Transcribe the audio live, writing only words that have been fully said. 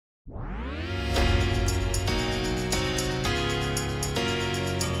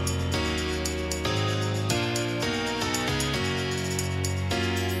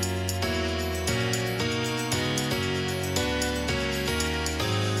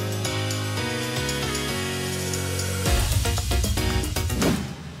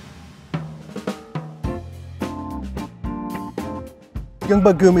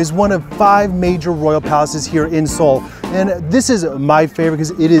Gyeongbukgung is one of 5 major royal palaces here in Seoul. And this is my favorite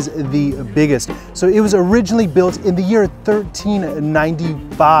because it is the biggest. So it was originally built in the year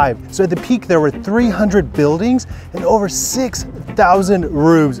 1395. So at the peak there were 300 buildings and over 6,000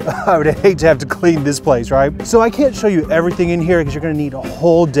 rooms. I would hate to have to clean this place, right? So I can't show you everything in here because you're gonna need a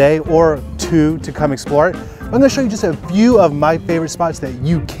whole day or 2 to come explore it. I'm gonna show you just a few of my favorite spots that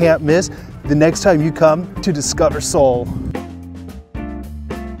you can't miss the next time you come to discover Seoul.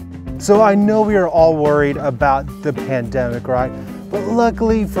 So I know we are all worried about the pandemic, right? But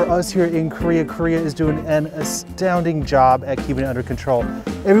luckily for us here in Korea, Korea is doing an astounding job at keeping it under control.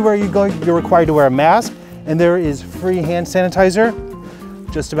 Everywhere you go, you're required to wear a mask, and there is free hand sanitizer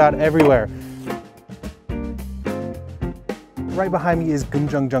just about everywhere. Right behind me is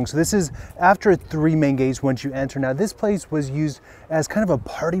Gwangjang. So this is after 3 main gates once you enter. Now this place was used as kind of a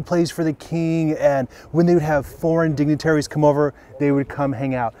party place for the king, and when they would have foreign dignitaries come over, they would come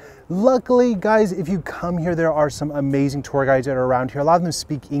hang out. Luckily, guys, if you come here, there are some amazing tour guides that are around here. A lot of them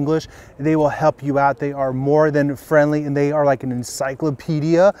speak English. They will help you out. They are more than friendly, and they are like an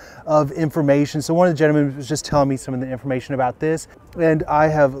encyclopedia of information. So one of the gentlemen was just telling me some of the information about this, and I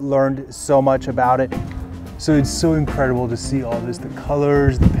have learned so much about it. So it's so incredible to see all this, the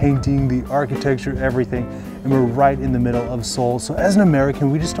colors, the painting, the architecture, everything. And we're right in the middle of Seoul. So as an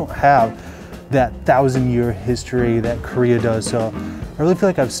American, we just don't have that 1,000-year history that Korea does. So I really feel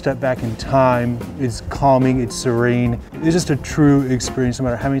like I've stepped back in time. It's calming, it's serene. It's just a true experience. No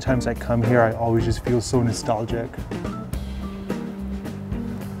matter how many times I come here, I always just feel so nostalgic.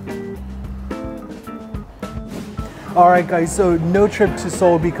 All right, guys, so no trip to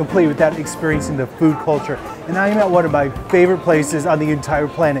Seoul would be complete without experiencing the food culture. And I am at one of my favorite places on the entire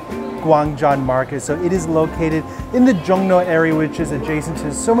planet, Gwangjang Market. So it is located in the Jongno area, which is adjacent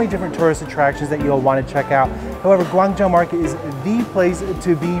to so many different tourist attractions that you'll want to check out. However, Gwangjang Market is the place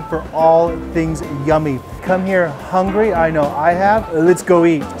to be for all things yummy. Come here hungry, I know I have, let's go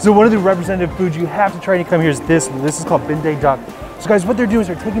eat. So one of the representative foods you have to try when you come here is this one. This is called bindae duck. So guys, what they're doing is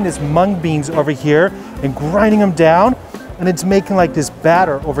they're taking this mung beans over here and grinding them down, and it's making like this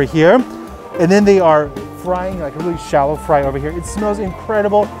batter over here. And then they are frying like a really shallow fry over here. It smells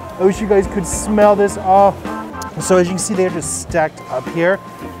incredible. I wish you guys could smell this. Oh. So as you can see, they're just stacked up here.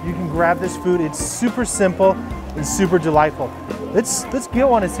 You can grab this food. It's super simple and super delightful. Let's get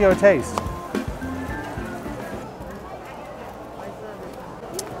one and see how it tastes.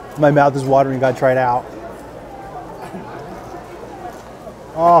 My mouth is watering, gotta try it out.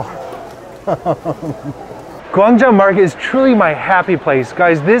 Oh. Gwangjang Market is truly my happy place.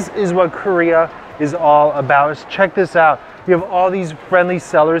 Guys, this is what Korea is all about. Just check this out. You have all these friendly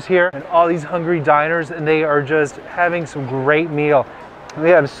sellers here and all these hungry diners, and they are just having some great meal.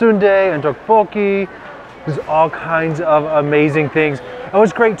 We have sundae and tteokbokki. There's all kinds of amazing things. And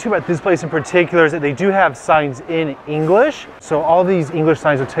what's great too about this place in particular is that they do have signs in English. So all these English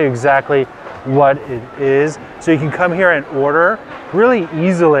signs will tell you exactly what it is. So you can come here and order really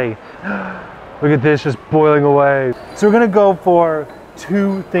easily. Look at this just boiling away. So we're gonna go for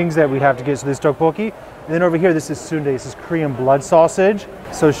 2 things that we have to get. So this tteokbokki, and then over here, this is sundae. This is Korean blood sausage.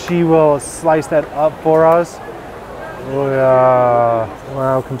 So she will slice that up for us. Oh yeah,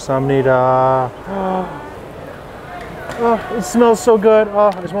 wow, 감사합니다. Oh, it smells so good.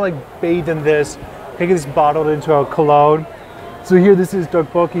 Oh, I just want to like bathe in this. Take this bottled into a cologne. So here, this is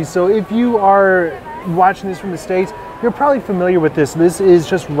tteokbokki. So if you are watching this from the States, you're probably familiar with this. This is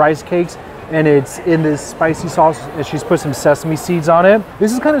just rice cakes, and it's in this spicy sauce, and she's put some sesame seeds on it.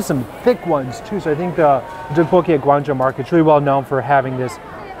 This is kind of some thick ones too. So I think the tteokbokki at Gwangjang Market is really well known for having this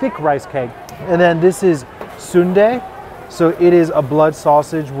thick rice cake. And then this is sundae. So it is a blood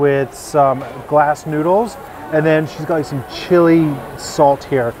sausage with some glass noodles. And then she's got like some chili salt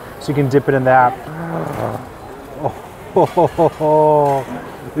here, so you can dip it in that. Oh,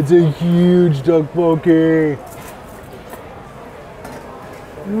 it's a huge tteokbokki.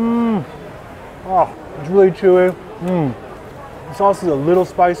 Oh, it's really chewy. The sauce is a little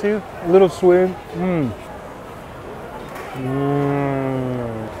spicy, a little sweet.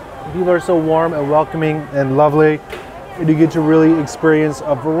 People are so warm and welcoming and lovely, and you get to really experience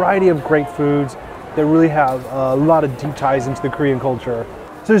a variety of great foods that really have a lot of deep ties into the Korean culture.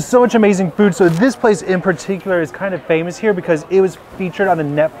 So there's so much amazing food. So this place in particular is kind of famous here because it was featured on the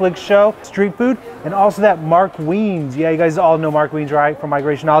Netflix show, Street Food, and also that Mark Wiens. Yeah, you guys all know Mark Wiens, right, from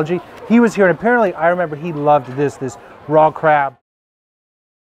Migrationology. He was here, and apparently I remember he loved this raw crab.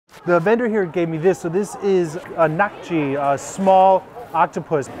 The vendor here gave me this. So this is a nakji, a small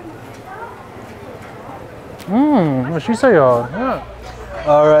octopus. 맛있어요. Yeah.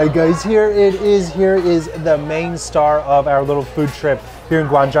 All right, guys, here it is. Here is the main star of our little food trip. here in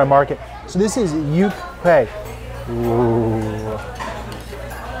Gwangjang Market. So this is yukhae. Ooh.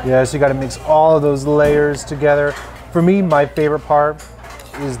 Yeah, so you gotta mix all of those layers together. For me, my favorite part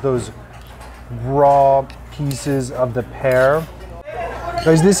is those raw pieces of the pear.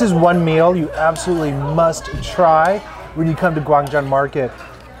 Guys, this is one meal you absolutely must try when you come to Gwangjang Market.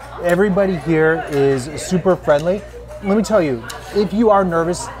 Everybody here is super friendly. Let me tell you, if you are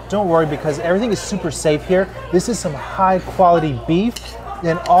nervous, don't worry because everything is super safe here. This is some high quality beef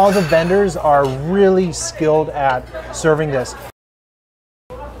and all the vendors are really skilled at serving this.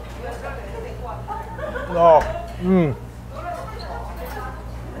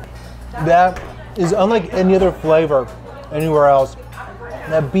 That is unlike any other flavor anywhere else.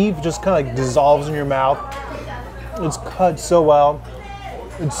 That beef just kind of like dissolves in your mouth. It's cut so well.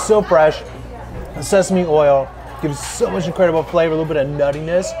 It's so fresh. The sesame oil gives so much incredible flavor, a little bit of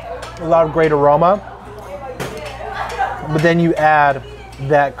nuttiness, a lot of great aroma. But then you add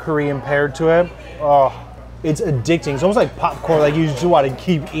that Korean pear to it. Oh, it's addicting. It's almost like popcorn, like you just want to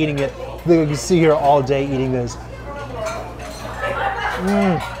keep eating it. You can see here all day eating this.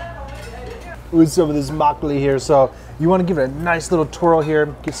 With some of this makgeolli here. So you want to give it a nice little twirl here,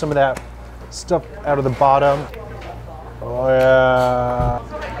 get some of that stuff out of the bottom. Oh yeah.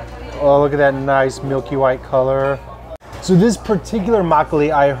 Oh, look at that nice milky white color. So this particular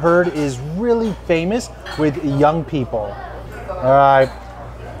makgeolli I heard is really famous with young people. All right,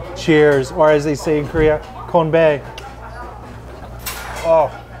 cheers, or as they say in Korea, konbae.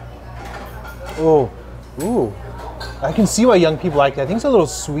 Oh, ooh. I can see why young people like it. I think it's a little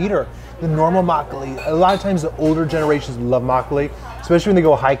sweeter than normal makgeolli. A lot of times the older generations love makgeolli, especially when they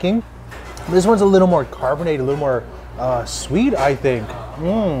go hiking. This one's a little more carbonated, a little more sweet, I think.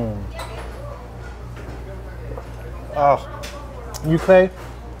 Oh, yukhae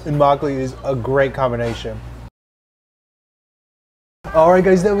and makgeolli is a great combination. All right,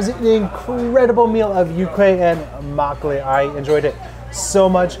 guys, that was an incredible meal of yukhae and makgeolli. I enjoyed it so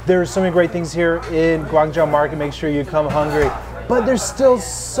much. There's so many great things here in Gwangjang Market. Make sure you come hungry. But there's still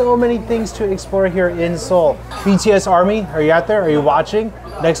so many things to explore here in Seoul. BTS Army, are you out there? Are you watching?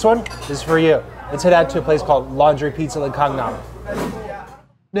 Next one is for you. Let's head out to a place called Laundry Pizza in Gangnam.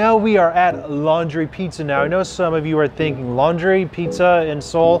 Now we are at Laundry Pizza now. I know some of you are thinking, laundry pizza in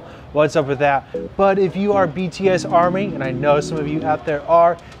Seoul, what's up with that? But if you are BTS Army, and I know some of you out there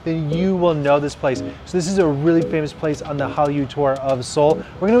are, then you will know this place. So this is a really famous place on the Hallyu tour of Seoul.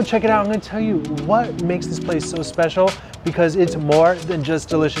 We're gonna go check it out. I'm gonna tell you what makes this place so special because it's more than just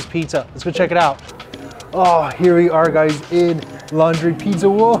delicious pizza. Let's go check it out. Oh, here we are, guys, in Laundry Pizza.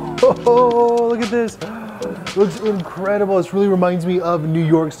 Whoa, look at this. Looks incredible. This really reminds me of New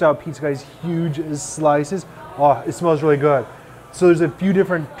York style pizza, guys. Huge slices. Oh, it smells really good. So there's a few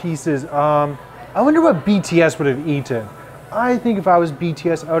different pieces. I wonder what BTS would have eaten. I think if I was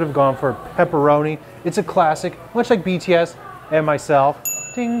BTS, I would have gone for pepperoni. It's a classic, much like BTS and myself.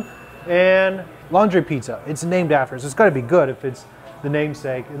 Ding. And Laundry Pizza. It's named after, so it's got to be good if it's the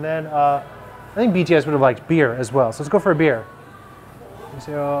namesake. And then I think BTS would have liked beer as well. So let's go for a beer.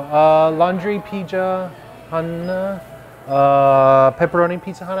 So Laundry Pizza 하나, pepperoni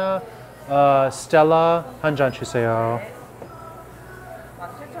pizza 하나, Stella 한 잔 주세요.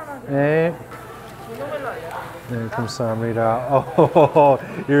 네. 네, 감사합니다. Oh,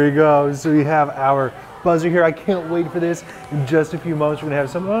 here we go. So we have our buzzer here. I can't wait for this. In just a few moments, we're gonna have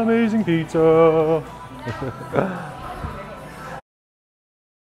some amazing pizza.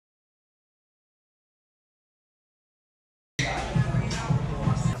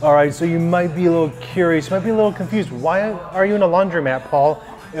 All right, so you might be a little curious, you might be a little confused. Why are you in a laundromat, Paul?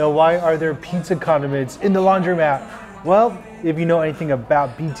 You know, why are there pizza condiments in the laundromat? Well, if you know anything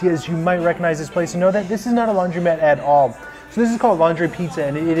about BTS, you might recognize this place and know that this is not a laundromat at all. So this is called Laundry Pizza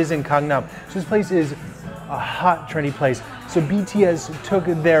and it is in Gangnam. So this place is a hot, trendy place. So BTS took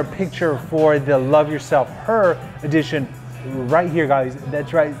their picture for the Love Yourself Her edition right here, guys.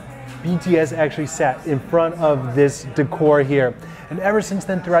 That's right. BTS actually sat in front of this decor here. And ever since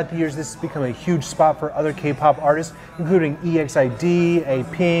then, throughout the years, this has become a huge spot for other K-pop artists, including EXID,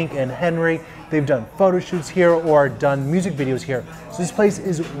 A-Pink, and Henry. They've done photo shoots here or done music videos here. So this place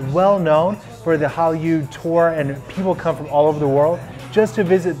is well known for the Hallyu tour, and people come from all over the world just to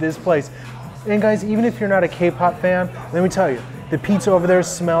visit this place. And guys, even if you're not a K-pop fan, let me tell you, the pizza over there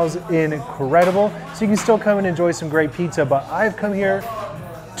smells incredible. So you can still come and enjoy some great pizza, but I've come here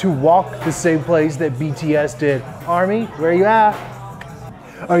to walk the same place that BTS did. Army, where are you at?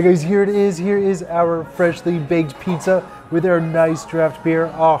 All right, guys, here it is. Here is our freshly baked pizza with our nice draft beer.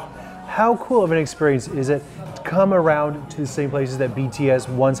 Oh, how cool of an experience is it to come around to the same places that BTS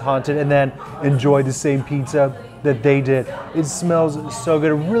once haunted and then enjoy the same pizza that they did. It smells so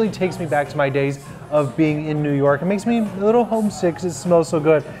good. It really takes me back to my days of being in New York. It makes me a little homesick because it smells so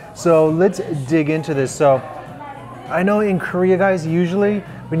good. So let's dig into this. So I know in Korea, guys, usually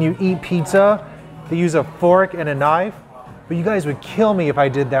when you eat pizza, they use a fork and a knife, but you guys would kill me if I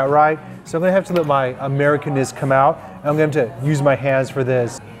did that, right? So I'm gonna have to let my Americanness come out. And I'm going to use my hands for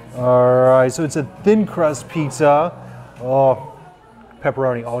this. All right, so it's a thin crust pizza. Oh,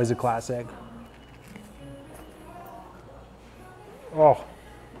 pepperoni, always a classic. Oh,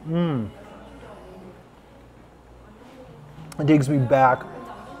 It takes me back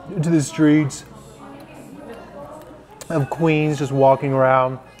to the streets of Queens, just walking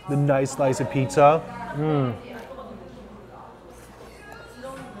around, the nice slice of pizza.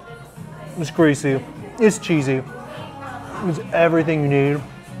 It's greasy, it's cheesy, it's everything you need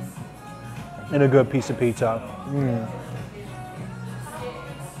in a good piece of pizza.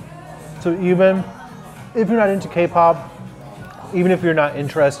 So even if you're not into K-pop, even if you're not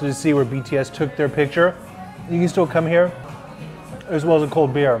interested to see where BTS took their picture, you can still come here, as well as a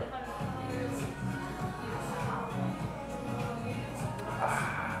cold beer.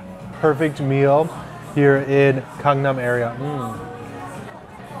 Perfect meal here in Gangnam area.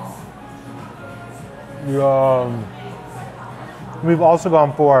 Yum. We've also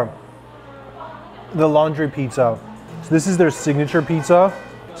gone for the laundry pizza. So this is their signature pizza.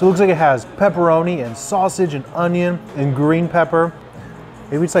 So it looks like it has pepperoni and sausage and onion and green pepper.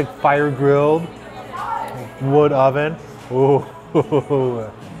 Maybe it's like fire grilled, wood oven. Oh.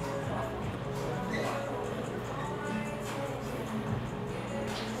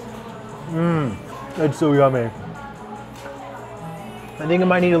 That's so yummy. I think I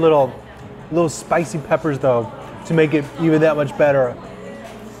might need a little spicy peppers though to make it even that much better.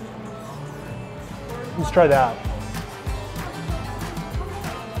 Let's try that.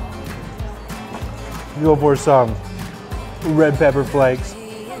 Go for some red pepper flakes.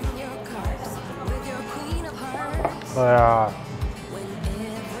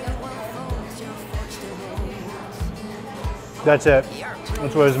 That's it.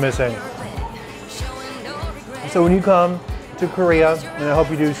 That's what I was missing. So when you come to Korea, and I hope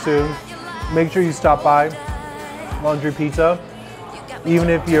you do soon, make sure you stop by Laundry Pizza. Even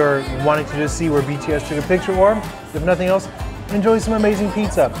if you're wanting to just see where BTS took a picture, or if nothing else, enjoy some amazing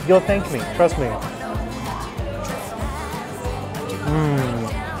pizza. You'll thank me, trust me.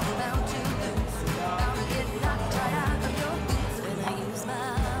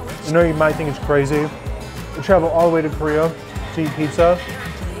 I know you might think it's crazy to travel all the way to Korea to eat pizza.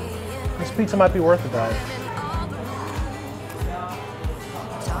 This pizza might be worth it though.